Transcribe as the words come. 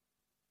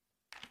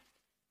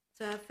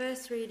So our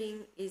first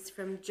reading is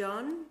from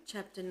John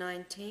chapter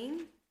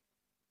 19,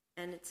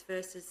 and it's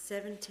verses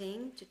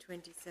 17 to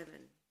 27.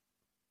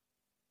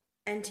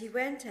 And he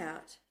went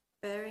out,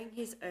 bearing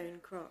his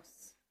own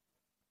cross,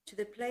 to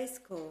the place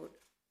called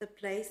the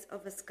place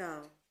of a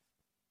skull,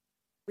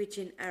 which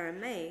in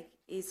Aramaic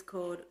is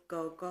called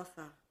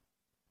Golgotha.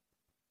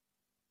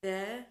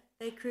 There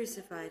they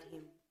crucified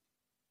him,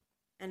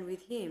 and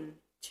with him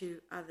 2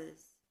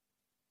 others,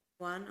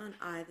 one on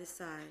either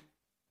side,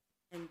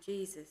 and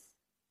Jesus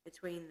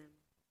between them.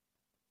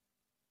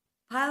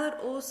 Pilate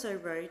also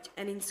wrote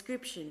an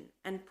inscription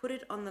and put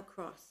it on the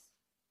cross.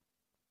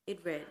 It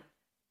read,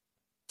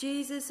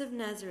 Jesus of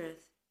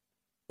Nazareth,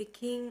 the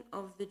King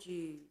of the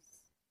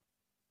Jews.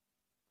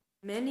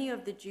 Many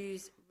of the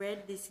Jews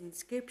read this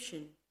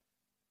inscription,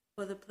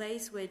 for the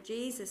place where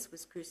Jesus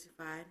was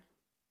crucified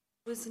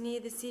was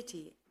near the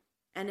city,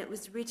 and it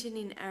was written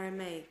in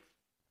Aramaic,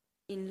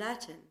 in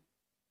Latin,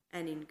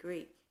 and in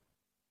Greek.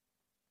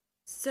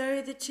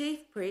 So the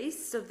chief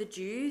priests of the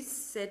Jews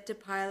said to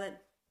Pilate,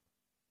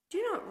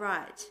 "Do not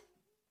write,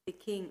 the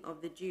King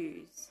of the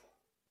Jews,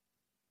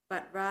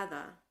 but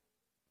rather,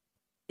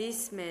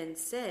 this man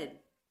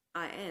said,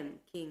 I am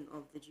King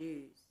of the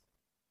Jews."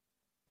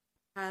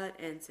 Pilate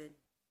answered,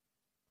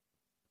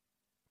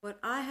 "What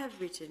I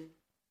have written,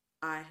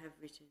 I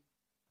have written."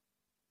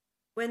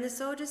 When the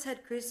soldiers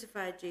had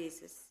crucified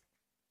Jesus,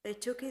 they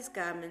took his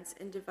garments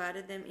and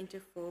divided them into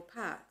 4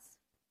 parts,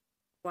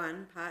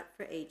 1 part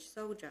for each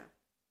soldier,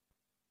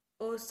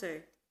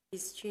 also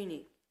his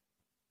tunic.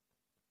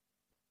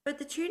 But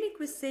the tunic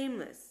was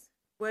seamless,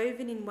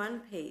 woven in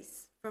one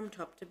piece from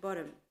top to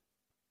bottom.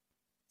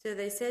 So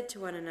they said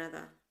to one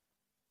another,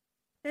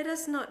 "Let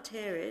us not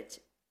tear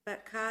it,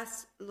 but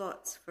cast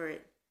lots for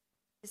it,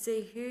 to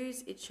see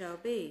whose it shall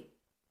be."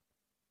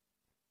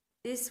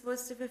 This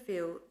was to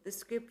fulfill the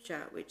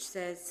scripture which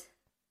says,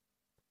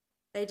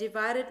 "They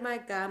divided my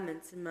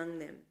garments among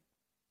them,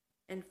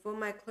 and for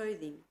my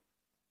clothing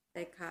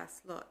they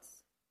cast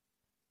lots."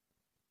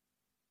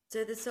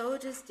 So the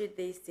soldiers did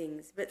these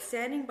things, but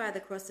standing by the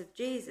cross of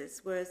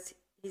Jesus was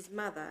his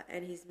mother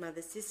and his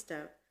mother's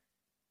sister,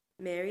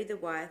 Mary the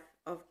wife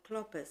of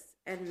Clopas,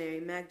 and Mary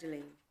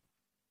Magdalene.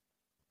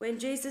 When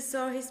Jesus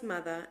saw his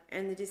mother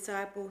and the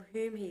disciple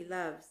whom he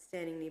loved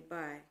standing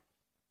nearby,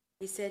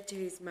 he said to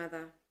his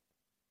mother,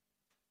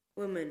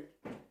 "Woman,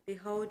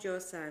 behold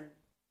your son."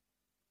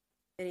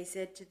 Then he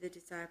said to the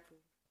disciple,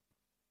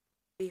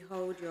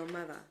 "Behold your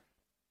mother."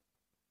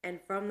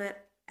 And from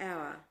that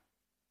hour,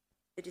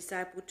 the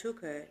disciple took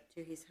her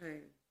to his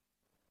home.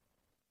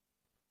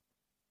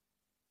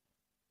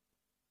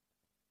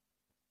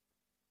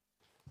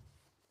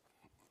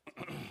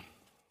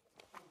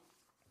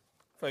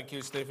 Thank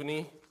you,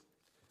 Stephanie.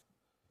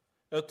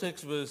 Our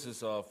text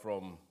verses are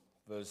from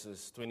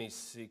verses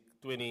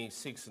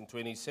 26 and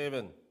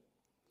 27.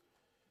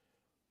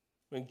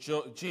 When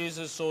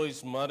Jesus saw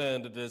his mother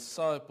and the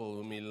disciple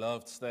whom he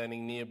loved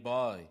standing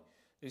nearby,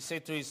 he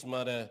said to his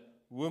mother,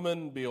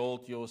 "Woman,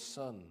 behold your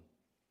son."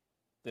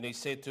 Then he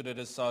said to the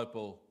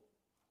disciple,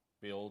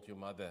 "Behold your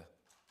mother."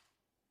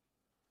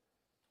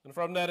 And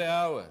from that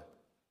hour,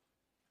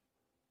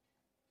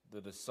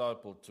 the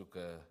disciple took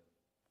her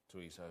to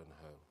his own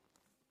home.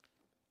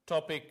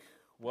 Topic,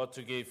 what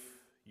to give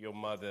your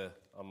mother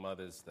on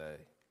Mother's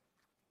Day.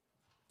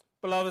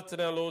 Beloved in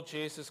our Lord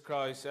Jesus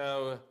Christ,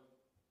 our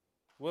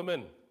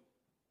women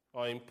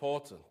are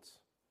important.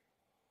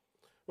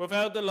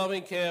 Without the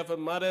loving care of a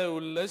mother who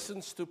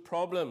listens to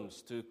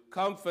problems, to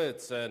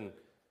comforts and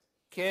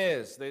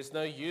cares, there's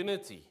no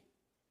unity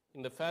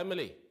in the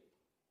family.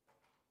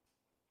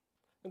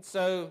 And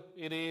so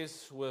it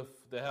is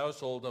with the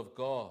household of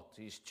God,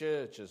 his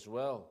church as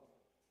well.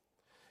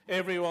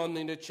 Everyone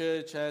in the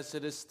church has a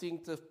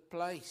distinctive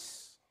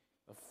place,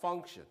 a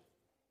function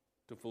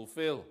to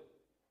fulfill.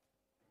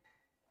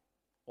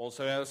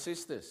 Also our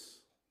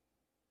sisters.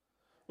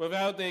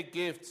 Without their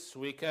gifts,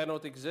 we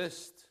cannot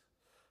exist.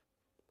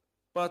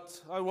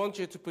 But I want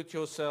you to put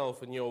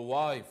yourself in your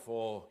wife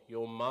or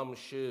your mum's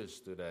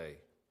shoes today.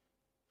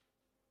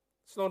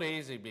 It's not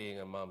easy being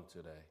a mum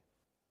today.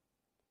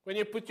 When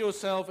you put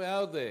yourself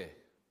out there,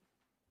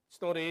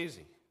 it's not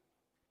easy.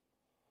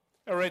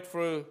 I read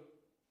through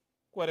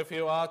quite a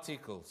few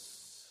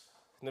articles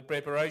in the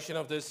preparation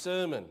of this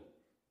sermon.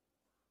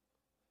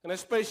 And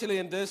especially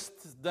in this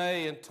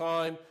day and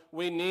time,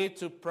 we need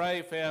to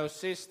pray for our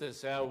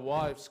sisters, our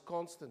wives,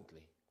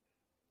 constantly.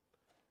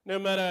 No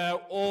matter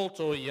how old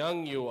or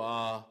young you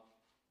are,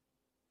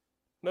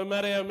 no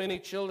matter how many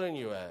children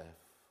you have,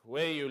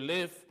 where you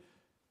live,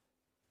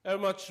 how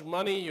much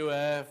money you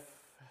have,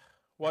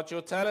 what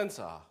your talents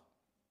are.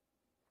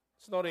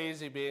 It's not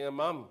easy being a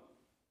mum.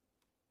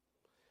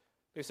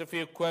 There's a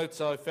few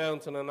quotes I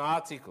found in an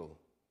article.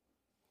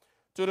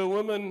 To the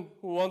woman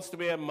who wants to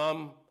be a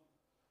mum,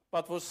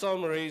 but for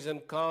some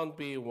reason can't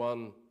be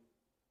one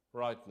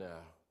right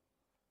now.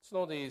 It's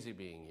not easy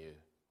being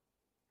you.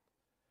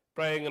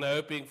 Praying and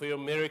hoping for your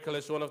miracle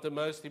is one of the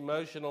most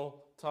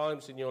emotional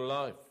times in your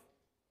life.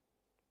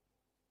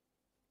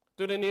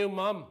 To the new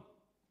mum,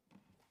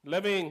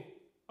 living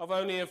of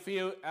only a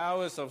few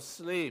hours of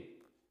sleep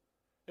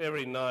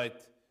every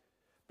night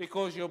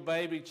because your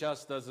baby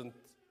just doesn't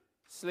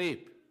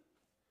sleep.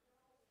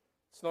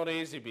 It's not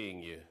easy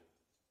being you.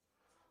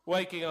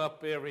 Waking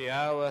up every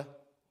hour,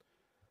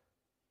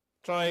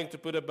 trying to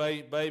put a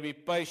baby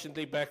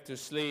patiently back to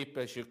sleep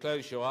as you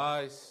close your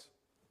eyes,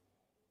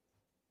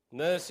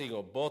 nursing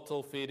or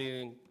bottle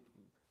feeding,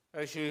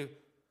 as you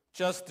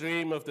just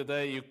dream of the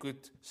day you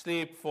could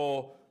sleep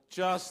for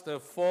just a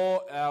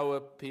 4-hour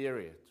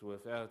period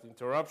without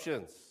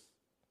interruptions.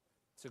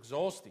 It's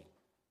exhausting.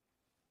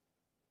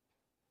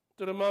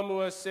 To the mum who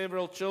has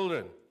several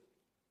children,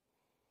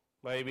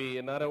 maybe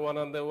another one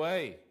on the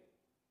way.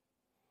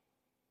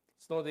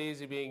 It's not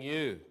easy being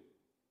you.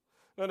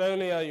 Not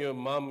only are you a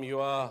mum, you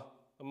are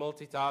a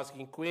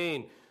multitasking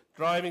queen,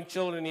 driving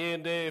children here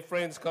and there,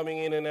 friends coming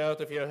in and out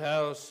of your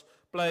house,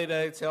 play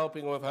dates,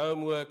 helping with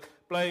homework,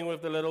 playing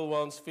with the little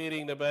ones,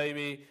 feeding the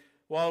baby,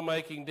 while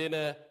making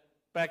dinner,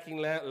 packing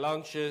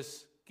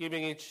lunches,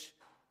 giving each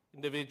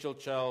individual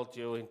child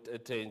your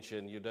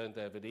attention. You don't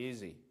have it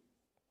easy.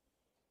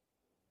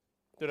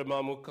 To the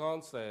mum who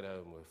can't stay at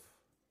home with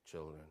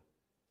children,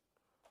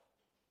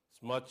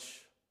 as much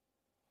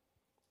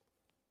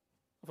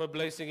of a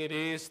blessing it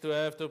is to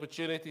have the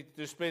opportunity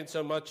to spend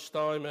so much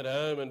time at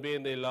home and be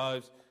in their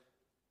lives.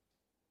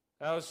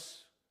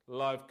 House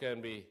life can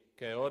be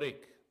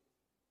chaotic.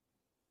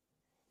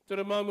 To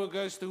the mum who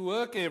goes to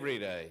work every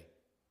day,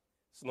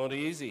 it's not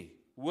easy.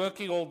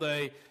 Working all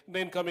day, and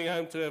then coming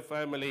home to her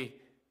family,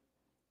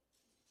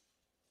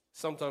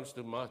 sometimes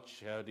too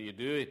much. How do you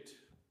do it?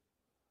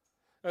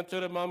 And to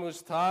the mum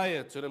who's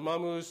tired, to the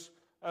mum who's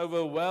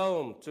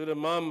overwhelmed, to the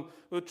mum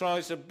who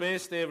tries her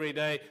best every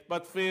day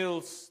but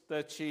feels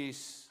that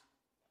she's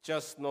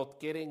just not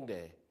getting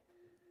there.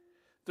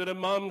 To the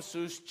mums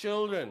whose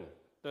children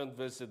don't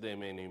visit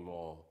them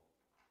anymore.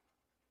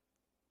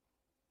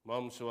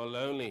 Mums who are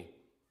lonely.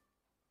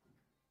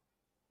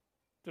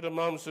 To the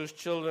mums whose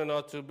children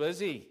are too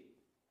busy.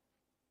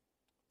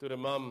 To the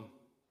mum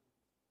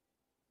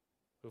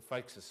who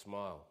fakes a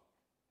smile.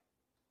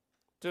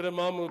 To the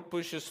mum who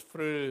pushes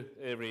through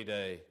every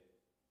day.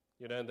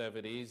 You don't have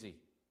it easy.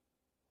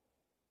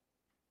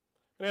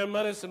 And our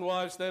mothers and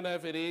wives don't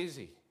have it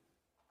easy.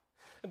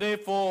 And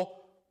therefore,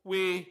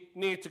 we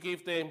need to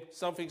give them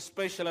something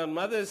special on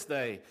Mother's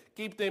Day.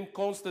 Keep them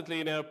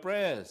constantly in our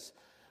prayers.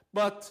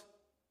 But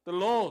the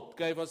Lord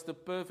gave us the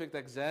perfect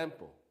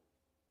example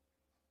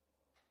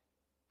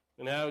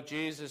in how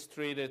Jesus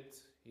treated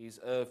his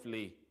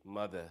earthly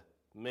mother,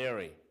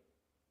 Mary.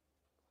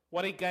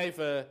 What he gave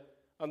her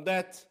on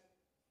that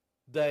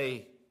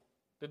day,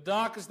 the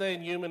darkest day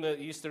in human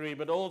history,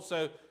 but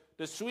also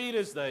the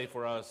sweetest day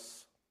for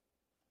us.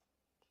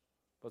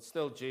 But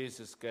still,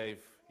 Jesus gave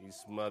his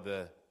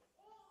mother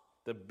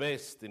the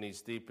best in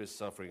his deepest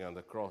suffering on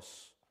the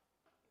cross.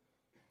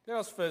 Let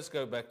us first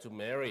go back to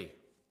Mary,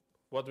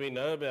 what we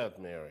know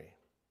about Mary.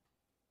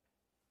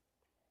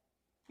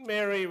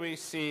 Mary, we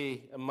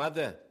see a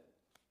mother,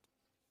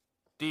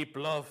 deep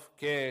love,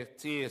 care,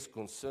 tears,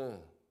 concern.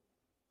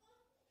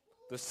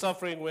 The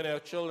suffering when our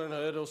children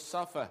hurt or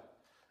suffer.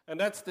 And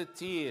that's the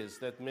tears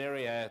that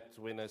Mary had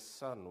when her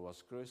son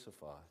was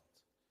crucified.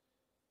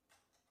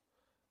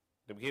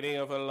 The beginning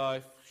of her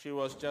life, she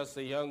was just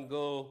a young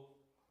girl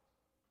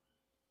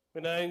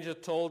when the angel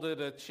told her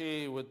that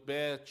she would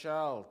bear a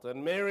child.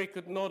 And Mary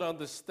could not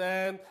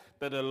understand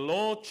that the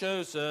Lord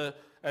chose her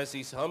as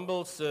his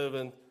humble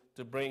servant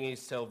to bring his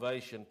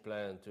salvation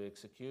plan to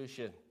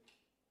execution.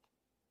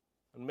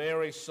 And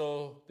Mary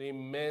saw the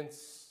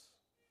immense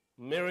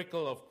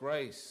miracle of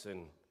grace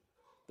and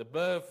the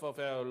birth of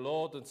our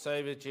Lord and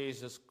Savior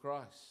Jesus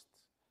Christ.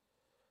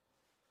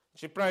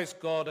 She praised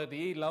God that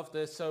he loved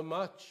her so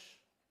much,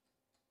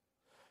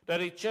 that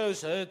he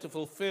chose her to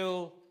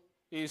fulfill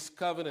his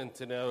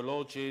covenant in our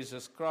Lord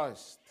Jesus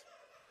Christ.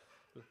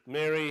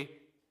 Mary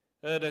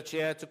heard that she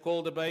had to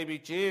call the baby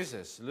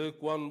Jesus,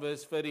 Luke 1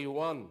 verse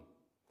 31,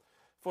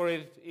 for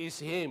it is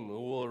him who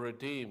will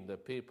redeem the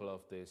people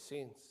of their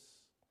sins.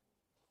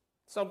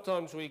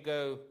 Sometimes we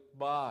go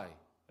by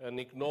and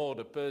ignore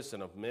the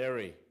person of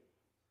Mary.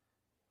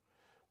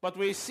 But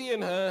we see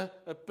in her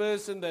a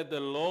person that the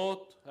Lord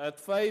had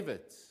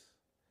favored.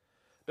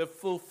 The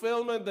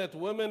fulfillment that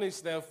woman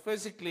is now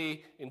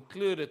physically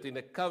included in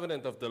the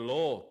covenant of the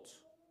Lord.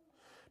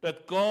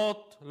 That God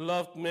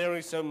loved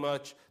Mary so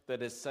much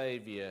that a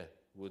Savior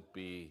would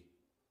be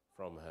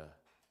from her.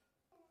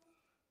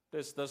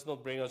 This does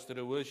not bring us to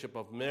the worship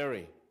of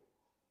Mary,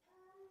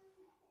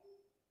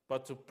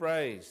 but to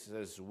praise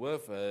as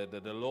with her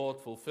that the Lord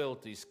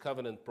fulfilled his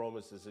covenant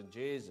promises in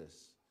Jesus.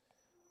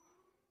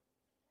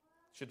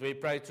 Should we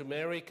pray to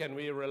Mary? Can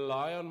we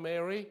rely on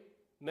Mary?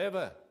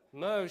 Never.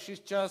 No, she's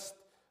just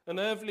an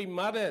earthly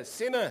mother,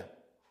 sinner.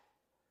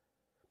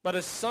 But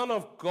a Son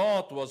of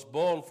God was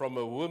born from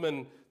a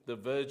woman, the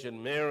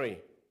Virgin Mary,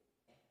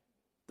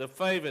 the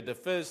favored, the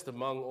first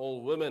among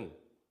all women.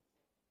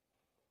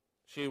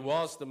 She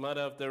was the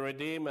mother of the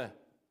Redeemer,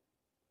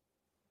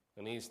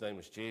 and his name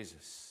is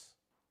Jesus.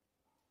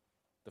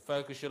 The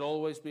focus should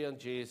always be on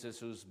Jesus,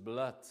 whose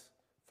blood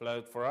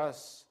flowed for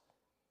us.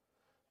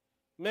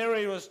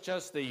 Mary was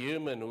just a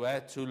human who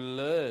had to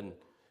learn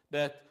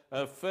that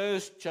her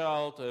first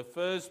child, her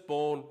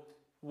firstborn,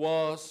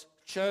 was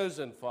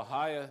chosen for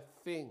higher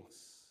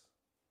things.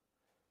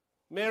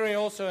 Mary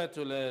also had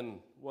to learn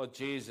what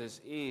Jesus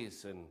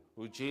is and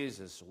who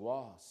Jesus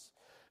was,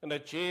 and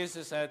that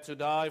Jesus had to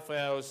die for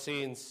our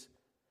sins,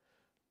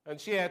 and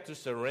she had to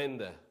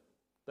surrender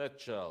that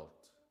child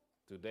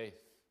to death.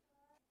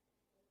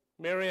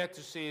 Mary had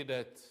to see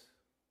that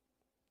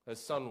her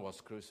son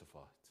was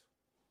crucified.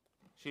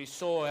 She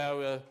saw how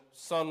her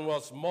son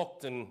was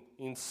mocked and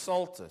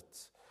insulted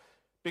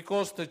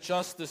because the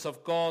justice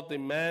of God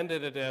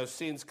demanded that our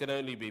sins can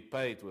only be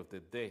paid with the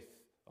death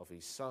of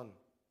his son.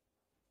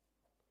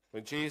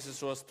 When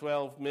Jesus was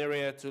 12, Mary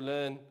had to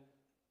learn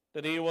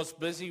that he was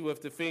busy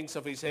with the things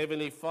of his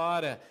heavenly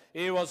Father.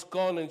 He was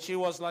gone, and she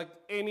was like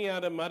any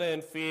other mother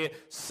in fear.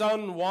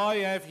 "Son, why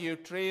have you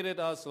treated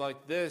us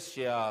like this?"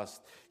 she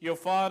asked. "Your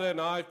father and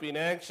I have been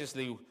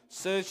anxiously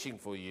searching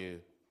for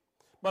you."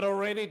 But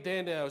already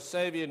then our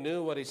Savior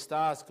knew what his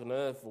task on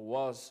earth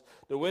was,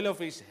 the will of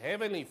his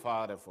heavenly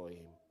Father for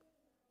him.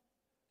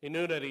 He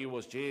knew that he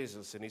was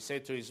Jesus, and he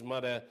said to his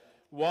mother,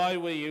 "Why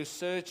were you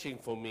searching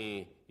for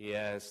me?" he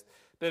asked.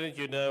 "Didn't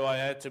you know I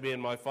had to be in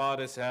my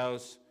Father's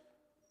house?"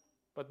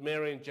 But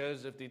Mary and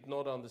Joseph did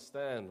not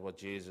understand what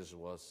Jesus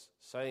was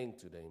saying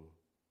to them.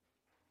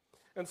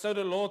 And so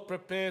the Lord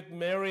prepared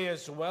Mary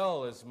as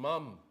well as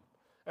mum,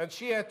 and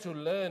she had to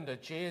learn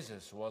that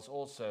Jesus was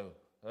also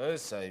her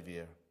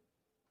Savior,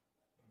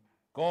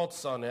 God's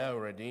Son, our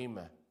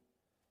Redeemer,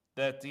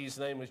 that his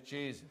name was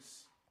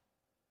Jesus.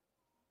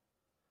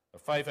 Her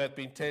faith had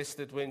been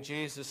tested when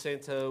Jesus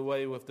sent her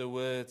away with the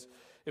words,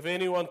 "If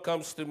anyone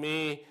comes to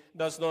me,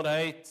 does not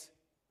hate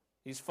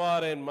his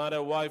father and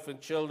mother, wife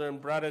and children,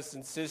 brothers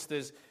and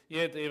sisters,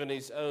 yet even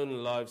his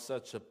own life,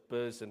 such a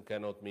person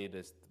cannot be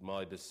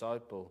my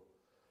disciple."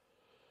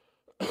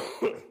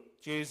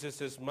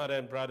 Jesus' mother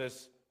and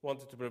brothers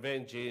wanted to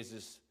prevent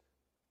Jesus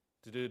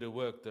to do the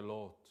work the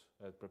Lord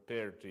had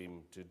prepared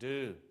him to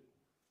do.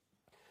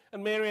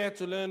 And Mary had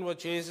to learn what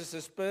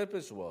Jesus'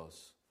 purpose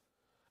was.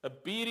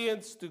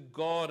 Obedience to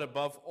God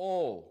above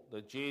all,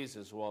 that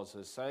Jesus was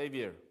her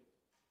Savior.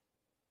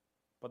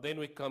 But then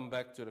we come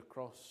back to the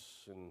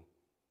cross and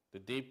the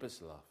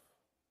deepest love.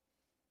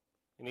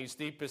 In his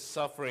deepest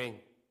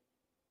suffering,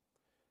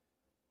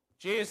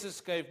 Jesus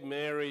gave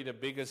Mary the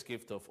biggest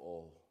gift of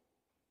all.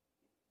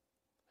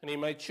 And he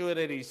made sure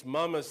that his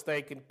mum is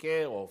taken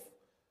care of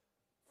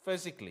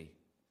physically,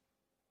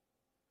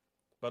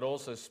 but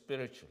also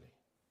spiritually.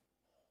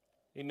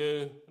 He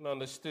knew and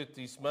understood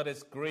his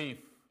mother's grief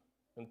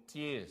and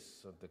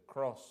tears at the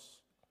cross.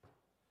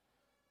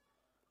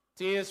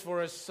 Tears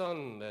for a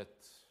son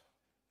that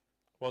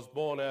was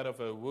born out of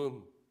her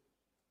womb,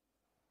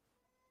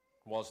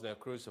 was now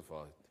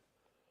crucified.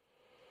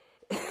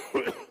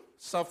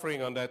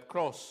 Suffering on that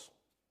cross.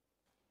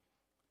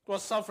 It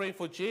was suffering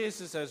for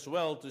Jesus as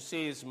well to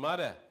see his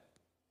mother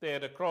there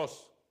at the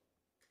cross.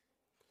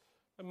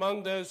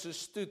 Among those who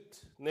stood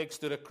next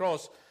to the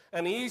cross,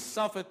 and he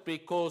suffered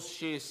because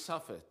she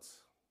suffered.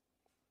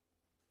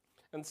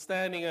 And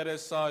standing at her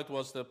side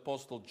was the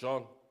Apostle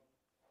John.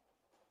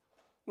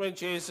 When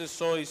Jesus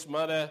saw his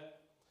mother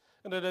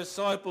and the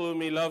disciple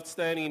whom he loved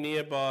standing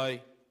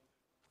nearby,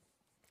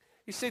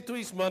 he said to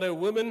his mother,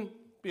 "Woman,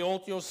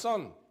 behold your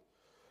son."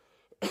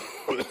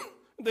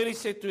 Then he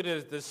said to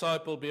the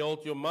disciple,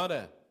 "Behold your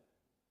mother."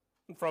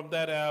 And from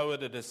that hour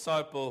the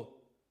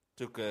disciple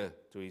took her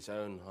to his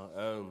own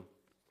home.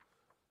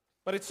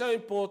 But it's so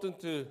important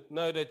to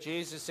know that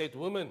Jesus said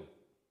woman,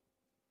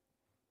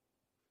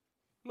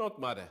 not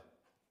mother.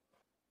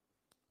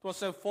 It was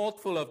so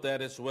thoughtful of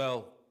that as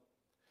well.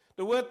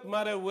 The word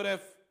mother would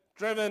have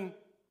driven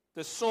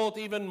the sword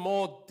even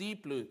more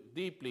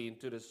deeply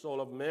into the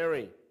soul of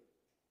Mary.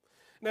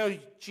 Now,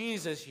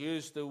 Jesus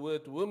used the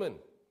word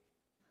woman,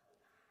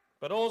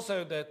 but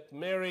also that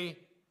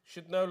Mary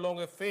should no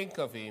longer think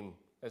of him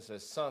as a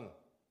son,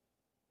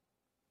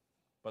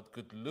 but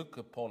could look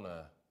upon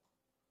her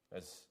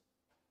as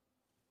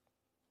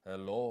her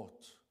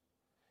Lord.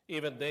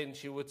 Even then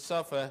she would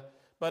suffer,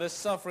 but her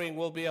suffering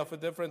will be of a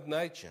different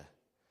nature.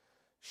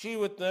 She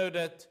would know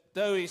that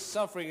though his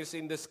suffering is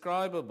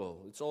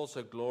indescribable, it's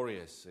also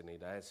glorious and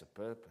it has a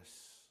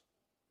purpose.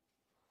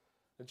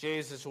 And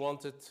Jesus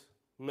wanted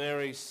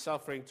Mary's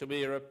suffering to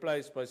be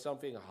replaced by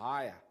something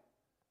higher,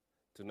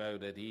 to know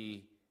that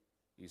he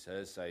is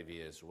her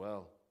Savior as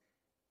well.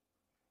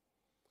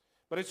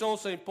 But it's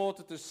also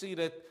important to see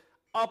that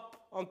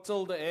up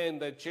until the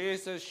end, that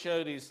Jesus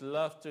showed his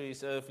love to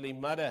his earthly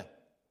mother.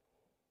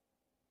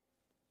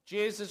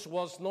 Jesus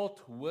was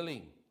not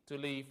willing to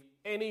leave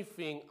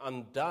anything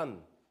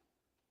undone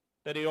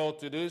that he ought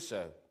to do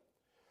so.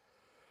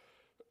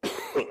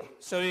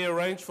 So he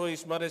arranged for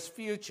his mother's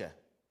future.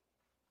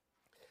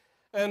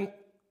 And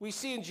we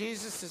see in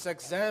Jesus'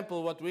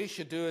 example what we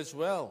should do as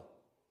well.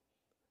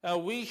 How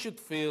we should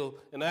feel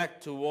and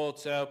act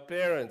towards our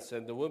parents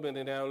and the women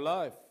in our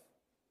life.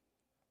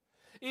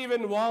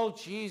 Even while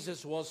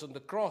Jesus was on the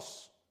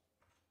cross,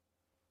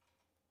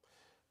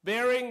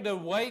 bearing the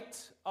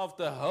weight of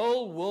the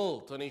whole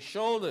world on his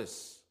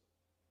shoulders,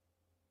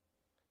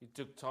 he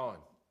took time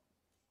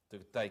to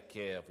take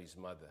care of his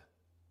mother.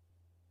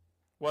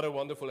 What a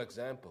wonderful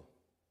example.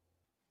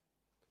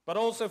 But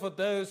also for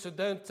those who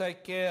don't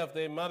take care of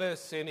their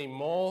mothers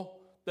anymore,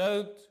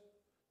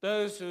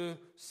 those who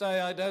say,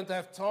 I don't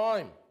have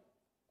time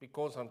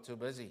because I'm too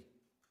busy.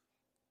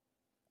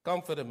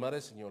 Comfort the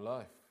mothers in your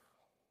life,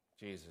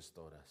 Jesus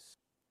taught us.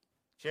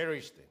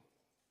 Cherish them.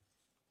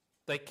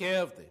 Take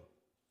care of them,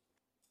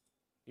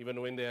 even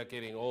when they are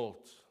getting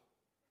old.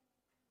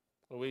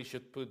 We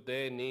should put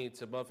their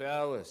needs above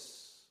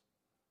ours.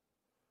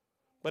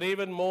 But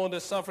even more, the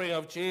suffering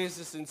of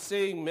Jesus and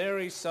seeing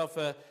Mary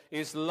suffer,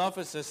 his love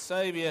as a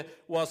Savior,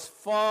 was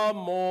far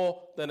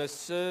more than a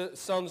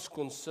son's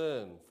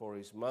concern for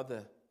his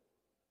mother.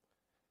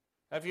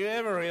 Have you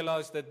ever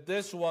realized that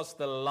this was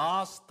the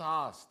last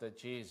task that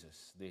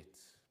Jesus did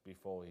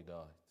before he died?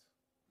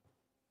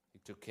 He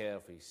took care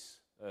of his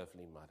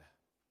earthly mother,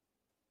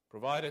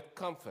 provided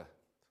comfort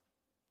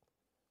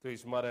to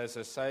his mother as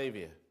a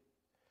Savior.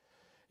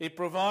 He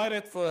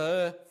provided for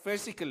her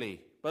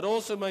physically, but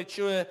also made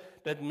sure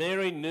that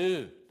Mary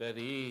knew that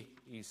he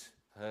is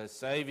her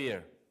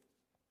Savior.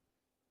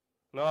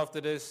 And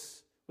after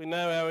this, we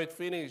know how it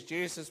finished.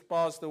 Jesus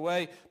passed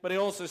away, but he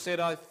also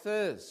said, I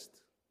thirst.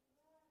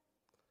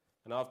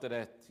 And after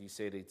that, he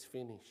said, it's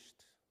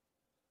finished.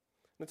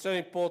 And it's so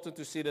important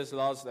to see this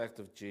last act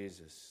of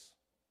Jesus.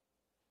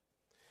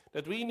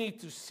 That we need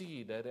to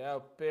see that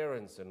our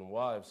parents and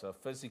wives are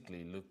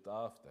physically looked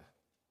after.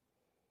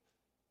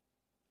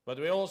 But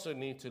we also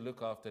need to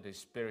look after their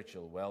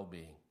spiritual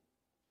well-being,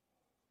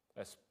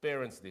 as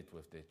parents did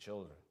with their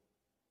children.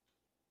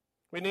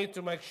 We need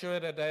to make sure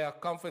that they are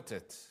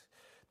comforted,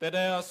 that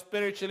they are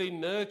spiritually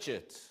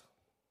nurtured,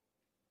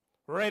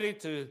 ready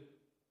to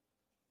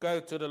go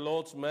to the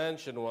Lord's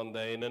mansion one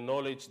day in the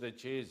knowledge that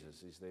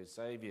Jesus is their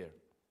Savior.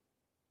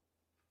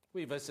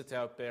 We visit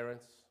our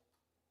parents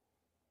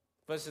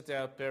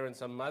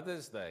on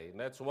Mother's Day, and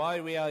that's why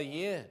we are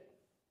here.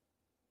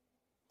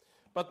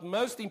 But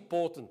most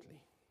importantly,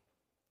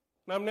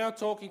 and I'm now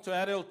talking to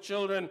adult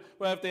children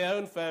who have their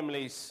own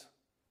families.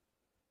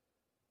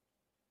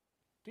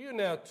 Do you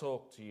now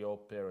talk to your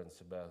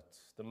parents about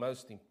the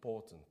most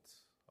important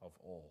of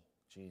all,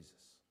 Jesus?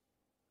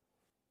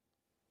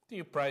 Do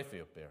you pray for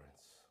your parents?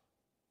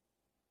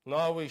 And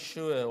are we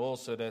sure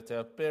also that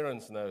our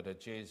parents know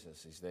that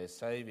Jesus is their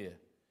Savior?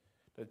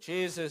 That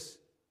Jesus,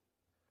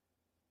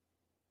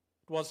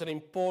 it was an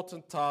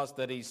important task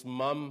that his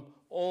mum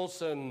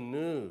also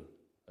knew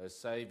as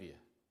Savior.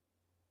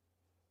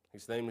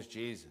 His name is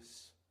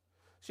Jesus.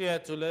 She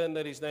had to learn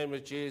that his name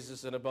is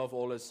Jesus and above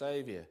all a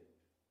Savior.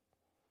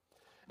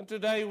 And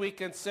today we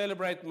can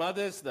celebrate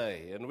Mother's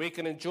Day and we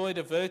can enjoy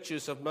the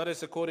virtues of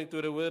mothers according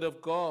to the Word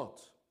of God.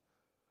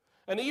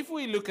 And if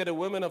we look at the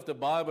women of the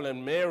Bible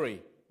and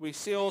Mary, we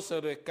see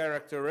also the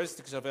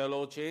characteristics of our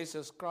Lord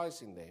Jesus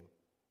Christ in them.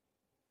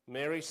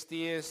 Mary's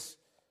tears,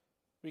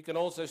 we can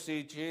also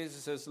see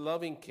Jesus'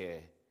 loving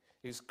care,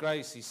 his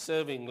grace, his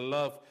serving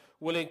love,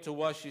 willing to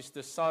wash his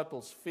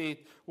disciples'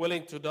 feet,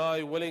 willing to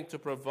die, willing to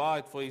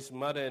provide for his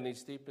mother in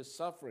his deepest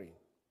suffering.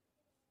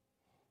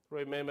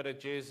 Remember that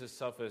Jesus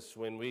suffers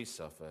when we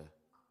suffer.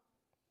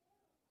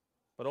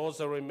 But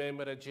also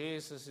remember that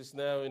Jesus is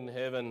now in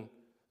heaven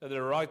at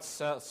the right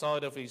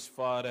side of his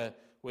Father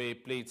where he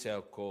pleads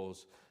our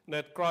cause. And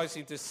that Christ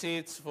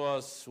intercedes for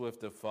us with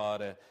the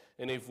Father.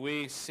 And if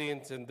we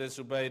sinned and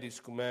disobeyed his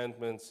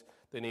commandments,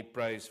 then he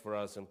prays for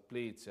us and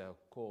pleads our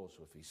cause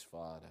with his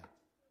Father.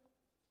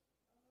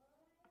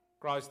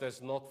 Christ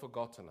has not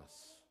forgotten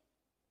us.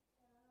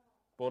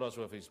 Bought us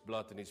with his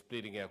blood and he's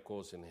pleading our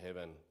cause in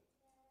heaven.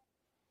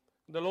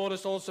 The Lord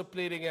is also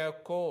pleading our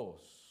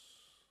cause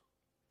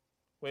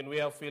when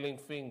we are feeling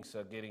things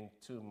are getting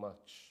too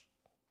much.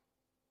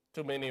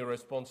 Too many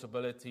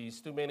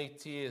responsibilities, too many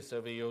tears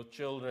over your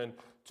children,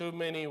 too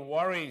many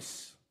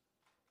worries.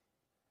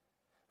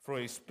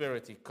 Through his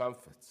Spirit he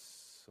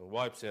comforts and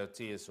wipes our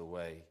tears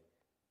away,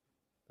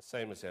 the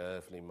same as our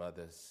earthly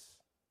mothers.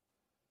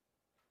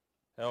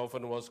 How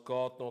often was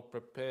God not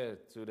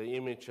prepared to the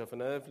image of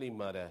an earthly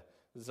mother?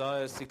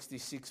 Isaiah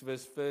 66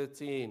 verse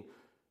 13.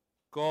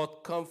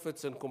 God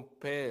comforts and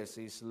compares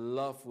his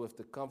love with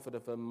the comfort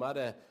of a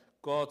mother.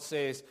 God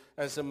says,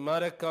 as a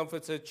mother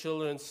comforts her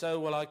children, so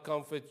will I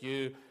comfort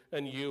you,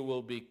 and you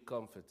will be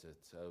comforted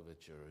over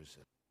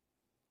Jerusalem.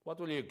 What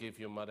will you give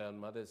your mother on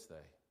Mother's Day?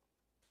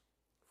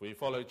 If we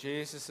follow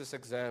Jesus'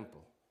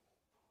 example,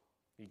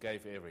 he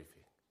gave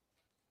everything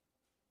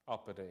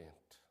up at the end.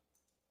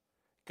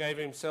 Gave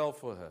himself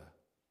for her,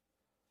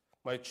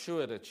 made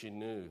sure that she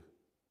knew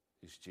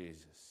he's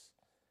Jesus.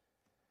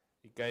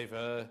 He gave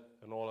her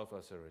and all of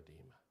us a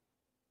Redeemer.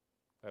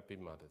 Happy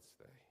Mother's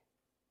Day.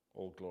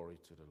 All glory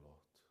to the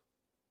Lord.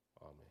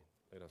 Amen.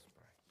 Let us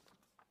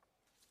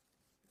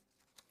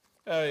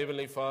pray. Our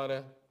Heavenly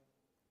Father,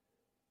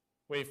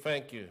 we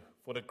thank you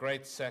for the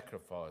great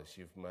sacrifice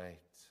you've made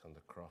on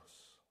the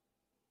cross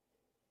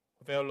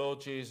of our Lord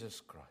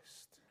Jesus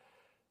Christ,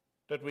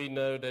 that we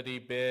know that he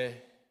bare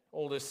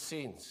all the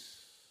sins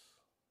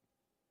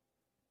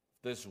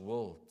this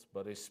world,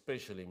 but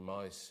especially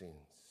my sins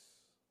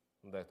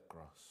on that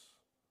cross.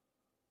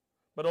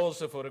 But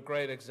also for the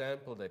great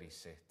example that he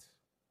set,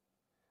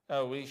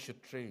 how we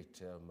should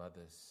treat our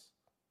mothers,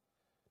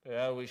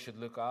 how we should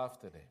look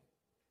after them,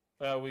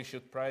 how we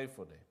should pray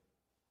for them,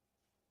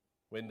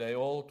 when they're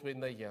old, when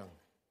they're young,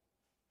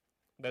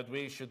 that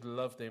we should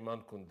love them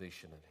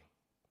unconditionally,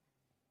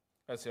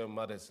 as our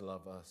mothers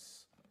love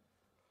us.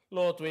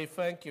 Lord, we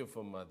thank you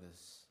for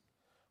mothers.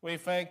 We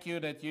thank you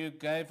that you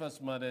gave us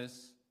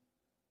mothers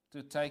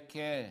to take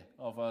care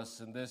of us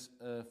in this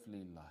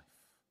earthly life.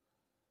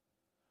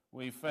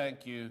 We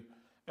thank you,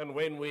 and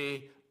when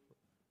we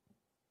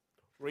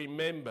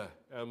remember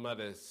our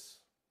mothers,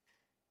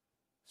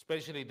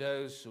 especially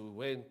those who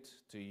went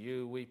to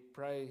you, we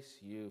praise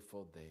you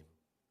for them.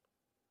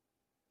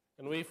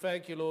 And we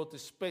thank you, Lord,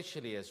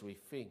 especially as we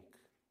think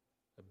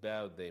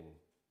about them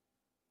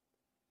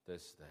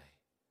this day.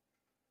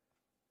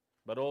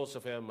 But also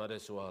for our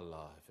mothers who are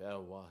alive,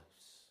 our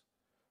wives.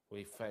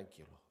 We thank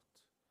you, Lord.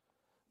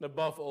 And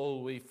above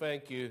all, we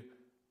thank you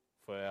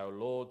for our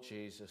Lord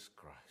Jesus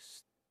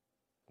Christ,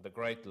 the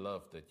great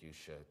love that you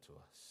showed to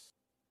us.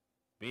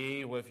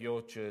 Be with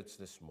your church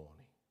this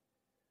morning.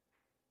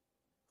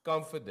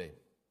 Comfort them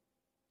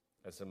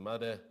as a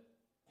mother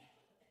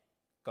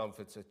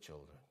comforts her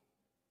children.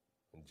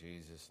 In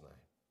Jesus' name,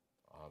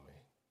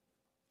 amen.